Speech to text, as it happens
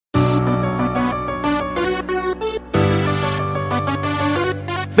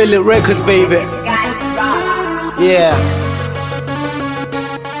Feel it records, baby. Yeah.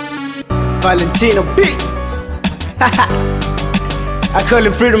 ValentinoBeat. I call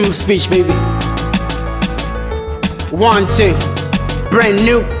it freedom of speech, baby. 1, 2, brand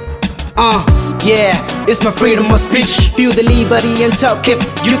new. Yeah, it's my freedom of speech. Feel the liberty and talk. If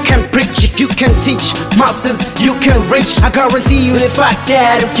you can preach, if you can teach masses, you can reach. I guarantee you the fact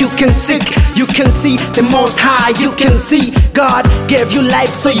that if you can seek, you can see the Most High. You can see God gave you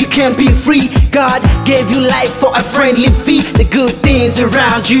life so you can be free. God gave you life for a friendly fee. The good things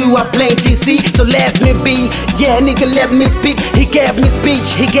around you are plenty, see. So let me be, yeah nigga, let me speak. He gave me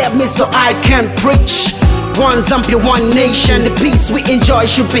speech, he gave me so I can preach. One Zambia, one nation. The peace we enjoy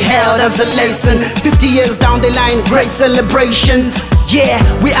should be held as a lesson. 50 years down the line, great celebrations. Yeah,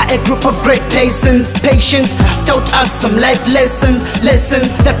 we are a group of great patience. Patience has taught us some life lessons.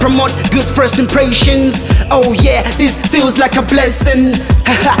 Lessons that promote good first impressions. Oh yeah, this feels like a blessing.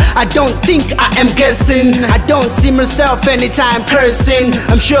 I don't think I am guessing. I don't see myself anytime cursing.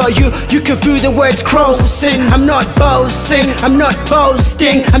 I'm sure you can feel the words crossing. I'm not boasting, I'm not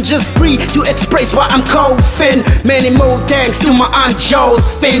boasting. I'm just free to express what I'm coughing. Many more thanks to my Aunt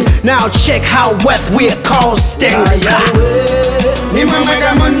Josephine. Now check how wealth we're costing.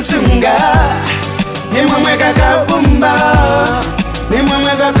 Nimwemweka Monsunga, nimwemweka Kabumba,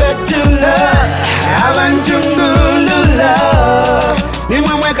 nimwemweka Petula, Abantungulula.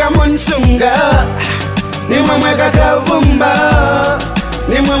 Nimwemweka Monsunga, nimwemweka Kabumba,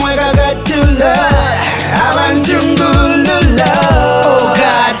 nimwemweka Petula, Abantungulula. Oh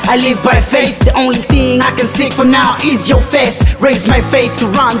God, I live by faith. The only thing I can seek for now is your face. Raise my faith to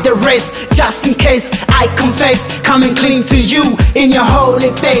run the race, just in case I confess. Coming clean to you in your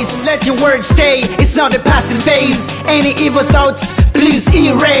holy face. Let your words stay, it's not a passing phase. Any evil thoughts, please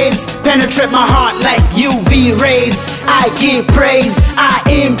erase. Penetrate my heart like UV rays. I give praise, I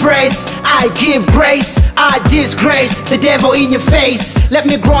embrace, I give grace, I disgrace the devil in your face. Let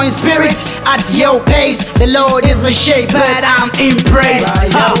me grow in spirit at your pace. The Lord is my shape, but I'm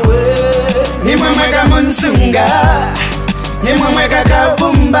impressed. Nimwemweka Monsunga, nimwemweka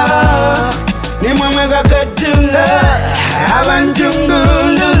Kabumba, nimwemweka Petula,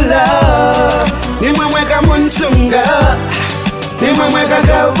 Abantungulula. Nimwemweka Monsunga, nimwemweka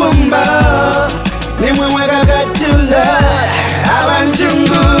Kabumba, nimwemweka Petula,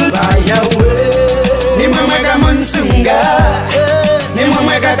 Abantungulula. Nimwemweka Monsunga,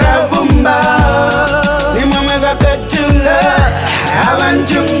 nimwemweka Kabumba, nimwemweka Petula,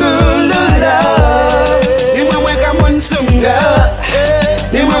 Abantungulula. Nimwemweka Monsunga,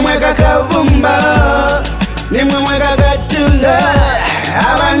 nimwemweka Kabumba, nimwemweka Petula,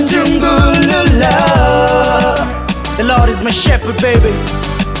 Abantungulula. The Lord is my shepherd, baby.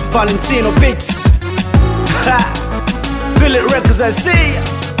 ValentinoBeat. Feel it records, I see.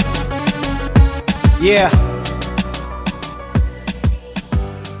 Yeah.